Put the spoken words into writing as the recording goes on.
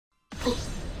A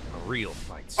real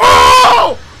fight.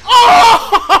 Oh!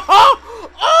 Oh!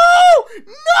 Oh!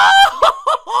 No!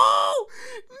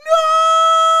 No!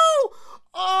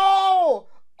 Oh!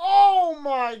 Oh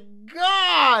my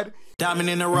God! Diamond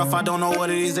in the rough, I don't know what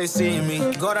it is they see in me.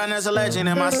 Go down as a legend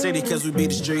in my city, cause we beat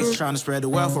the streets. Trying to spread the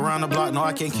wealth around the block, no,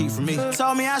 I can't keep from me.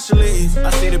 Told me I should leave. I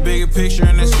see the bigger picture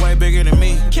and it's way bigger than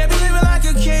me. Can't be living like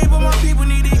a king, but my people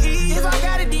need to eat. If I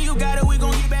got it, then you got it, we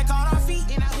gon' get back on our feet.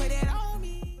 And I put that on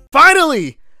me.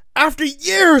 Finally! After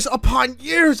years upon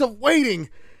years of waiting,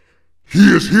 He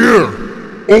is here!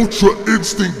 Ultra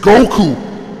Instinct Goku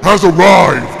has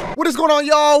arrived! what is going on,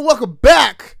 y'all? Welcome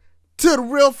back to the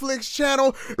Real Flicks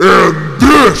channel. And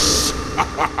this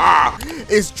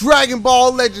It's Dragon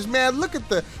Ball Legends, man. Look at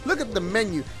the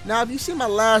menu. Now, if you see my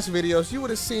last videos, you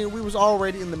would have seen we was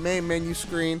already in the main menu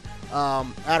screen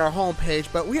at our home page.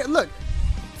 But look,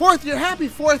 happy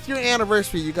 4th year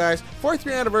anniversary, you guys. 4th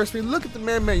year anniversary. Look at the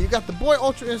main menu. You got the boy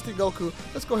Ultra Instinct Goku.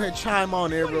 Let's go ahead and chime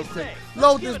on there real quick.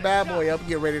 Load this bad boy up and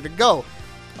get ready to go.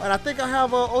 And I think I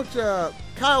have Ultra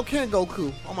Kaioken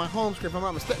Goku on my home screen, if I'm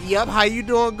not mistaken. Yep, how you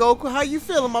doing, Goku? How you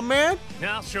feeling, my man?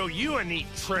 Now I'll show you a neat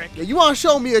trick. Yeah, you want to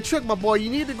show me a trick, my boy? You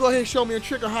need to go ahead and show me a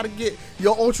trick on how to get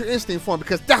your Ultra Instinct form,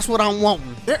 because that's what I'm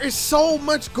wanting. There is so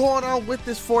much going on with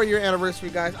this 4-year anniversary,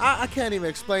 guys. I can't even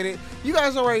explain it. You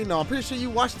guys already know. I'm pretty sure you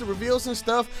watched the reveals and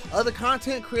stuff, other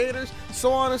content creators,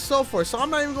 so on and so forth. So I'm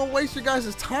not even going to waste your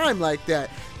guys' time like that.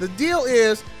 The deal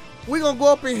is, we're going to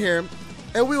go up in here,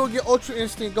 and we will get Ultra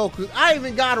Instinct Goku. I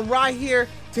even got him right here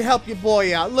to help your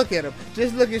boy out. Look at him.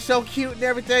 Just looking so cute and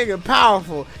everything and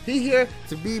powerful. He here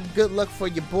to be good luck for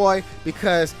your boy,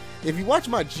 because if you watch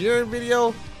my Jiren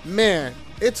video, man,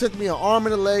 it took me an arm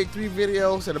and a leg, 3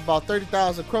 videos, and about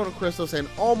 30,000 Chrono Crystals, and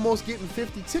almost getting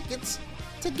 50 tickets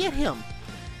to get him.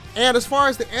 And as far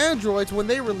as the androids, when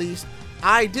they released,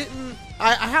 I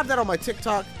have that on my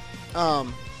TikTok,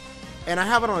 and I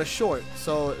have it on a short,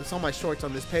 so it's on my shorts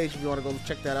on this page if you want to go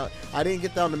check that out. I didn't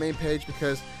get that on the main page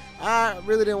because I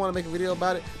really didn't want to make a video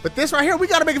about it. But this right here, we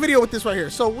got to make a video with this right here.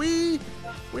 So we're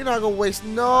not going to waste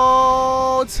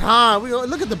no time.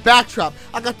 Look at the backdrop.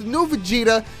 I got the new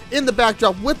Vegeta in the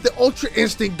backdrop with the Ultra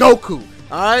Instinct Goku.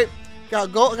 All right?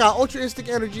 Got Ultra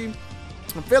Instinct energy.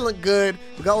 I'm feeling good.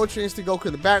 We got Ultra Instinct Goku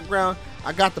in the background.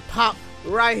 I got the pop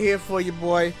right here for you,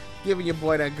 boy. Giving your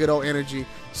boy that good old energy.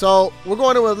 So we're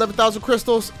going in with 11,000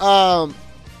 crystals.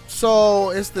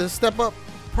 So it's the step up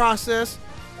process.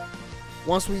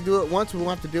 Once we do it once, we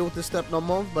won't have to deal with this step no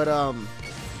more. But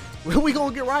we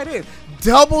gonna get right in.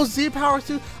 Double Z power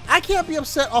 2. I can't be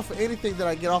upset off of anything that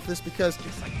I get off this, because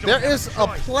there is a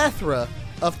plethora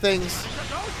of things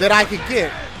that I could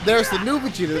get. There's the new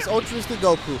Vegeta, there's Ultra Instinct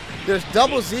Goku. There's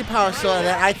double Z power so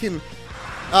that I can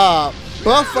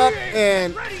buff up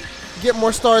and get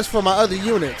more stars for my other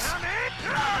units.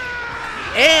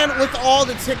 And with all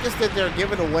the tickets that they're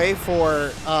giving away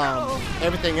for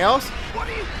everything else,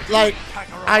 like,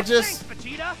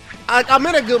 I'm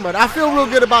in a good mood. I feel real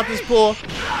good about this pull.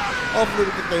 Hopefully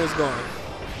we get things going.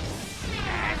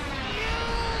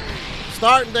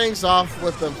 Starting things off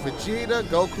with the Vegeta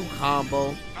Goku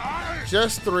combo.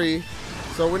 Just 3.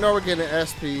 So we know we're getting an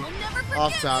SP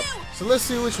off top. So let's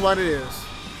see which one it is.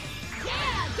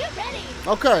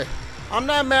 Okay. I'm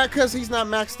not mad because he's not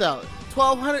maxed out.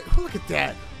 1,200. Look at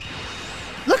that.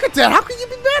 Look at that. How can you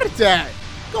be mad at that?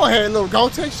 Go ahead, little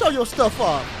Goten. Show your stuff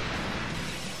off.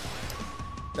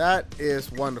 That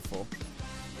is wonderful.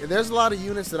 Yeah, there's a lot of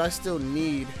units that I still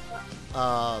need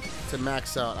to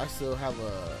max out. I still have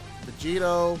a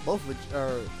Vegito,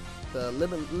 the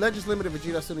Legends Limited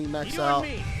Vegeta I still need to max out.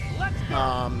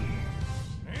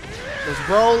 There's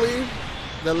Broly.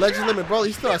 The Legends Limited Broly,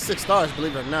 he still has 6 stars,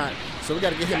 believe it or not. So we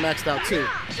got to get him maxed out too.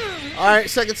 Alright,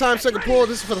 second time, second pull.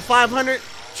 This is for the 500.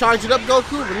 Charge it up,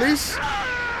 Goku. Release.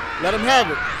 Let him have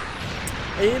it.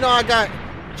 And you know I got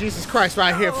Jesus Christ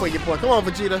right here for you, boy. Come on,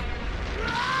 Vegeta.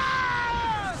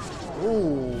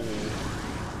 Ooh.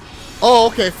 Oh,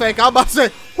 okay, fake. I'm about to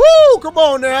say, woo! Come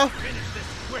on now.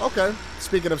 Okay.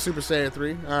 Speaking of Super Saiyan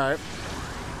 3. Alright.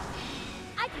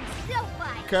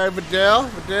 Okay,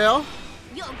 Videl.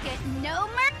 You'll get no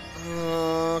mercy.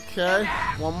 Okay,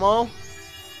 one more.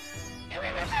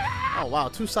 Oh wow,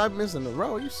 2 Cybermans in a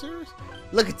row. Are you serious?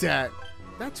 Look at that.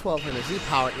 That 1200 Z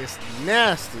power is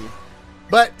nasty.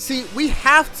 But see, we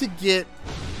have to get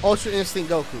Ultra Instinct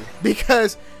Goku,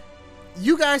 because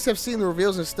you guys have seen the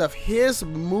reveals and stuff. His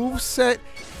moveset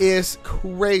is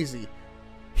crazy.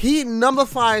 He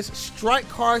nullifies strike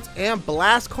cards and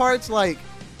blast cards, like,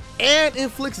 and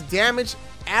inflicts damage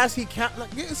as he can. Like,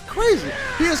 it's crazy.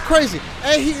 He is crazy,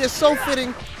 and he is so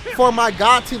fitting for my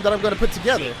God team that I'm going to put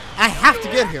together. I have to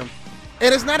get him.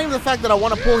 And it's not even the fact that I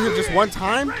want to pull him just one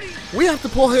time. We have to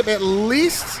pull him at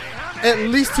least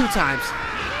 2 times.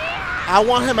 I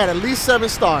want him at least 7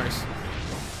 stars.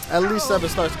 At least 7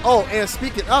 stars. Oh, and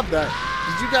speaking of that,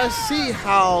 did you guys see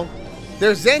how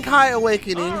there's Zenkai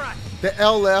Awakening the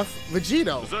LF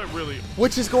Vegito,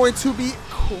 which is going to be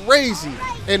crazy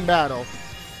in battle.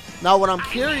 Now, what I'm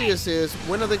curious is,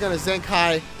 when are they going to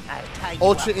Zenkai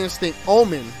Ultra Instinct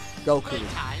Omen Goku?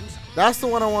 That's the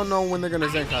one I want to know when they're going to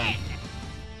Zenkai.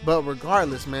 But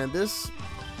regardless, man, this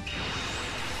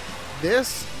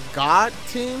God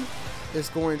team is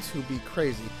going to be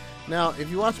crazy. Now, if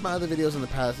you watch my other videos in the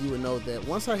past, you would know that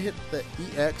once I hit the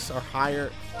EX or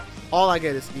higher, all I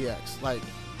get is EX. Like,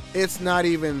 it's not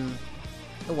even,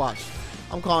 watch,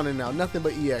 I'm calling it now, nothing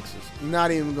but EXs.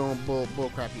 Not even going bull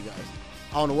crap, you guys.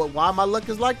 I don't know why my luck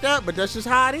is like that, but that's just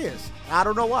how it is. I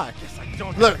don't know why.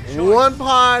 Look, 1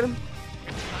 pod.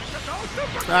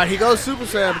 Alright, he goes Super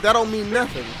Saiyan, but that don't mean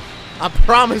nothing. I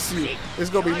promise you, it's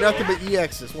going to be nothing but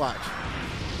EXs. Watch.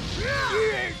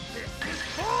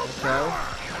 Okay.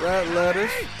 Red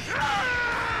letters.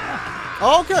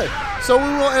 Okay. So we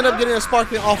will end up getting a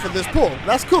sparkling off of this pull.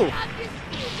 That's cool.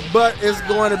 But it's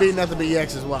going to be nothing but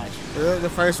EXs. Watch. The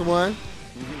first one.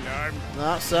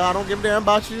 Nah, so I don't give a damn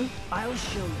about you. I'll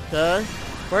show you. Okay.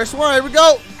 First one. Here we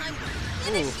go.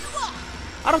 Ooh.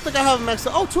 I don't think I have a max.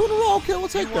 Oh, 2 in a row. Okay, we'll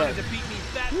take that.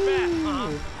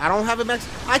 I don't have a max.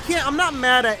 I can't. I'm not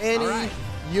mad at any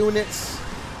units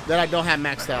that I don't have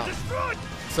maxed out.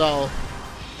 So,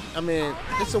 I mean,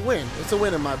 it's a win. It's a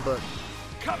win in my book.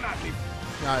 All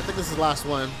right, I think this is the last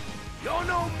one. Oh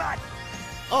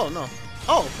no.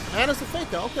 Oh, and it's a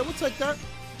fake out. Okay, we'll take that.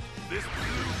 This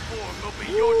blue form will be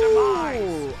your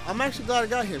demise. I'm actually glad I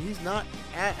got him. He's not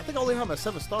at, I think I only have him at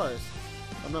 7 stars.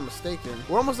 If I'm not mistaken.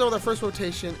 We're almost done with our first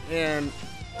rotation, and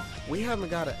we haven't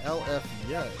got an LF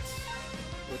yet,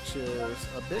 which is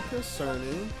a bit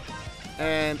concerning,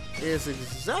 and is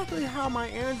exactly how my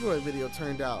Android video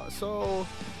turned out. So,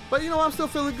 but you know, I'm still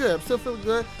feeling good. I'm still feeling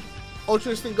good.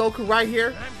 Ultra Instinct Goku right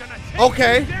here.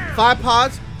 Okay, 5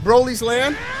 pods. Broly's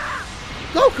land.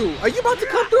 Goku, are you about to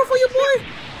come through for your boy?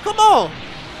 Come on.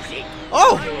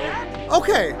 Oh,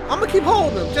 okay. I'm gonna keep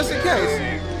holding him just in case.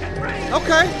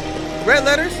 Okay. Red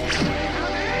letters.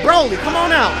 Broly, come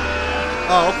on out.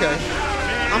 Oh, okay.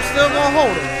 I'm still gonna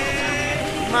hold him.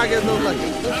 You might get a little lucky.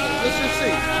 Let's just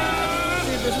see.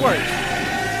 See if this works.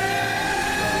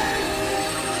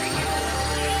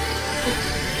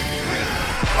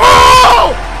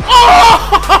 Oh! Oh!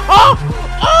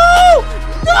 Oh!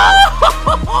 No!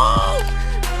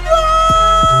 No!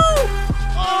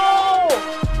 Oh!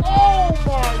 Oh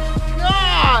my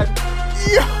God!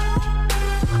 Yeah.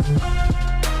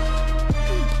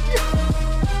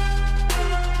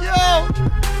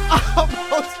 I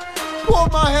almost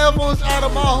pulled my headphones out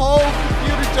of my whole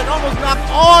computer check. I almost knocked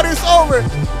all this over.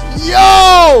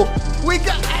 Yo! We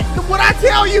got, what I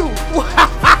tell you?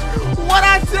 What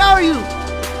I tell you?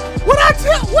 What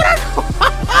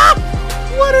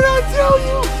did I tell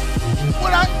you?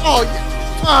 Oh,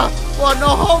 yeah. Well, no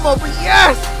homo, but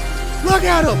yes! Look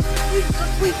at him!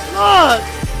 We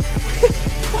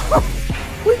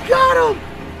got him!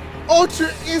 Ultra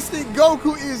Instinct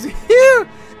Goku is here!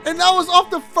 And that was off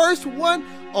the first one.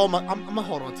 Oh my, I'm gonna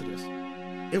hold on to this.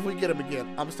 If we get him again,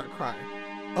 I'm gonna start crying.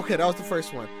 Okay, that was the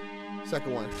first one.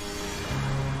 Second one.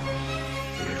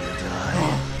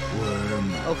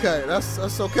 Okay, that's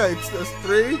okay. That's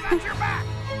 3.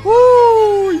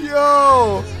 Woo,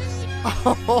 yo!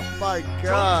 Oh my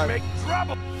God!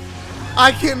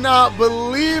 I cannot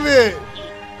believe it!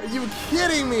 Are you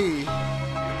kidding me? You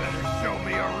better show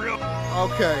me a real.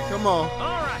 Okay, come on.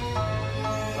 All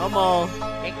right. Come on.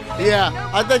 Yeah,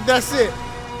 I think that's it.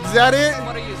 Is that it?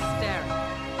 What are you staring?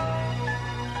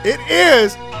 It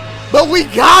is, but we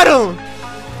got him.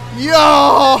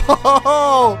 Yo!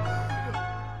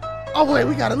 Oh wait,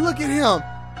 we gotta look at him.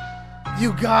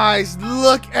 You guys,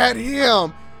 look at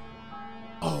him.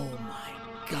 Oh my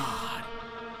God.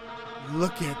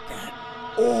 Look at that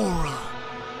aura.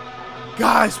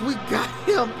 Guys, we got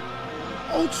him.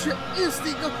 Ultra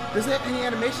Instinct. Does it have any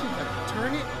animation? Like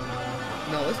turn it?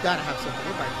 No, it's gotta have something.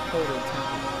 It's like total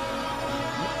time.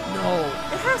 No,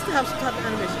 it has to have some type of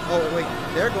animation. Oh wait,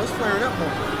 there it goes, flaring up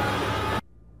more.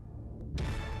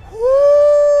 Woo!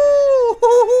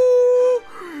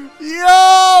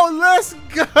 Yo, let's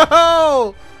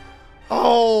go!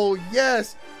 Oh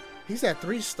yes, he's at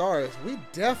 3 stars. We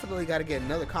definitely got to get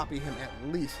another copy of him at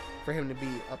least for him to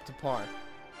be up to par.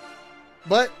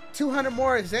 But 200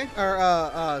 more Z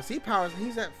powers, and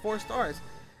he's at 4 stars.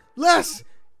 Let's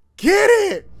get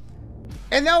it!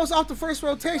 And that was off the first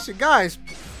rotation, guys.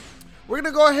 We're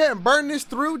gonna go ahead and burn this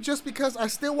through just because I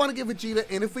still want to get Vegeta,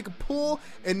 and if we can pull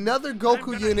another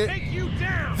Goku unit,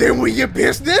 then we get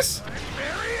business.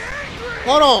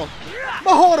 Hold on. Let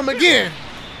me hold him again.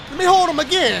 Let me hold him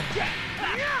again.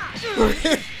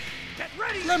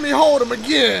 Let me hold him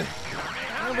again.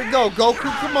 There we go, Goku.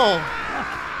 Come on.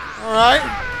 All right.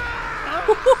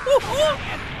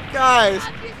 Guys,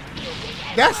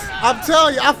 I'm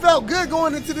telling you, I felt good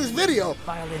going into this video.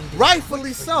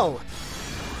 Rightfully so.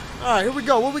 All right, here we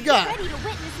go. What we got?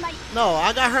 No,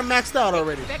 I got her maxed out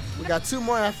already. We got 2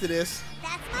 more after this.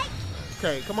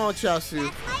 Okay, come on,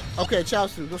 Chaozu. Okay,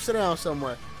 Chaozu, go sit down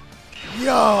somewhere.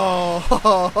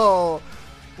 Yo,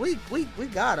 we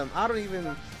got him. I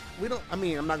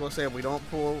mean, I'm not gonna say if we don't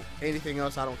pull anything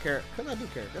else, I don't care, because I do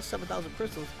care. That's 7,000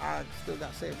 crystals I still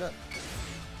got saved up.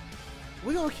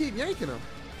 We're gonna keep yanking them.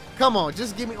 Come on,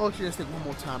 just give me Ultra Instinct one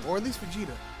more time, or at least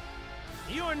Vegeta.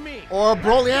 You and me. Or a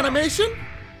Broly animation,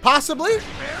 possibly.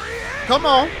 Come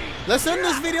on, let's end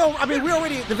this video. I mean,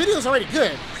 the video's already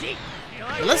good.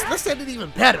 But let's end it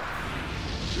even better.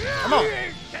 Come on.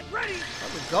 Get ready. There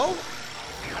we go.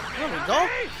 There we go.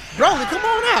 Broly, come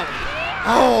on out.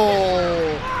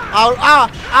 Oh,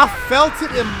 I felt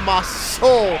it in my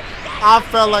soul. I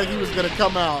felt like he was gonna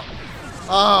come out.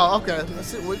 Oh, okay. Let's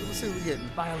see what we're getting.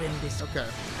 Okay.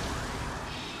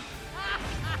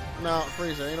 No,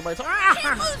 Freezer. Ain't nobody talking.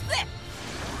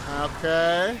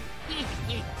 Okay.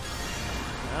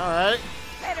 All right.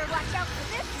 Better watch out for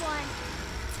this one.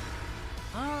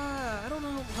 I don't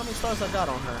know how many stars I got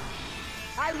on her.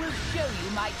 I will show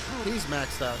you my true. He's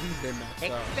maxed out. He's been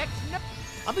maxed out. Expect no.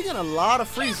 I've been getting a lot of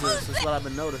freezes. Is what I've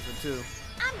been noticing too.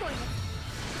 I'm going to.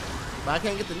 But I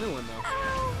can't get the new one though.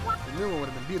 Oh, The new one would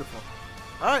have been beautiful.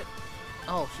 All right.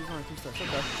 Oh, she's only 2 stars.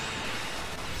 Okay.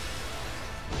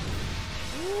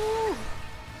 Woo.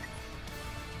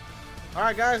 All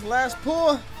right, guys. Last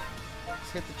pull.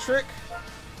 Let's hit the trick.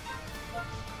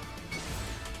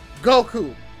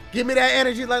 Goku, give me that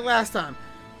energy like last time.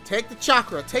 Take the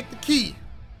chakra. Take the key.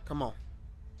 Come on.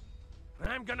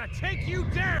 I'm gonna take you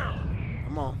down.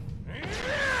 Come on.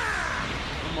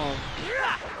 Come on.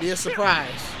 Be a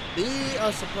surprise. Be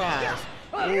a surprise.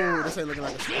 Ooh, this ain't looking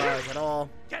like a surprise at all.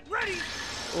 Get ready.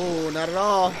 Ooh, not at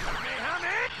all.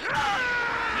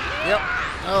 Yep.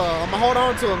 Oh, I'm gonna hold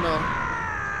on to him though.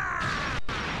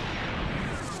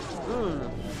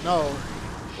 No.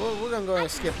 We're gonna go ahead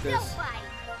and skip this.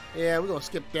 Yeah, we're gonna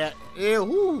skip that. Yeah,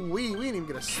 we didn't even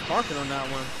get a sparking on that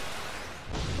one.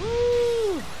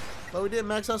 Woo. But we did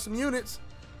max out some units.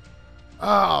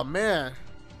 Oh man.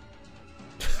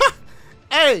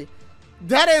 Hey,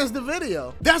 that ends the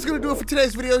video. That's gonna do it for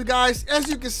today's video, guys. As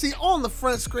you can see on the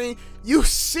front screen, you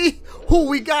see who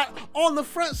we got on the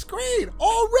front screen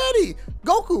already.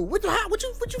 Goku, what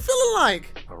you feeling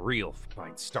like? A real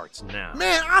fight starts now.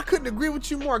 Man, I couldn't agree with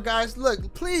you more, guys.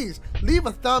 Look, please leave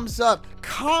a thumbs up,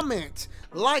 comment,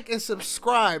 like, and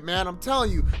subscribe, man. I'm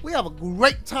telling you, we have a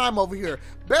great time over here.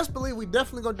 Best believe we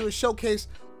definitely gonna do a showcase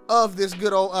of this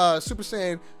good old Super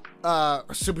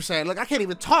Saiyan. Look, I can't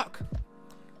even talk.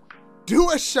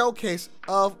 Do a showcase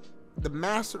of the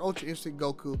Master Ultra Instinct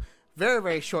Goku very,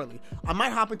 very shortly. I might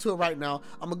hop into it right now.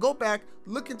 I'm gonna go back,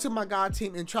 look into my God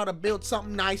team, and try to build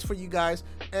something nice for you guys.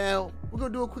 And we're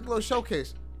gonna do a quick little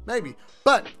showcase, maybe.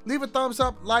 But leave a thumbs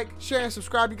up, like, share, and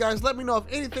subscribe, you guys. Let me know if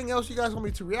anything else you guys want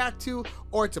me to react to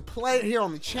or to play here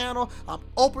on the channel. I'm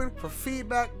open for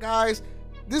feedback, guys.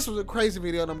 This was a crazy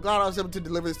video, and I'm glad I was able to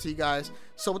deliver this to you guys.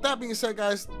 So with that being said,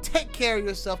 guys, take care of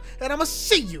yourself, and I'm gonna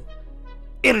see you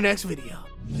in the next video.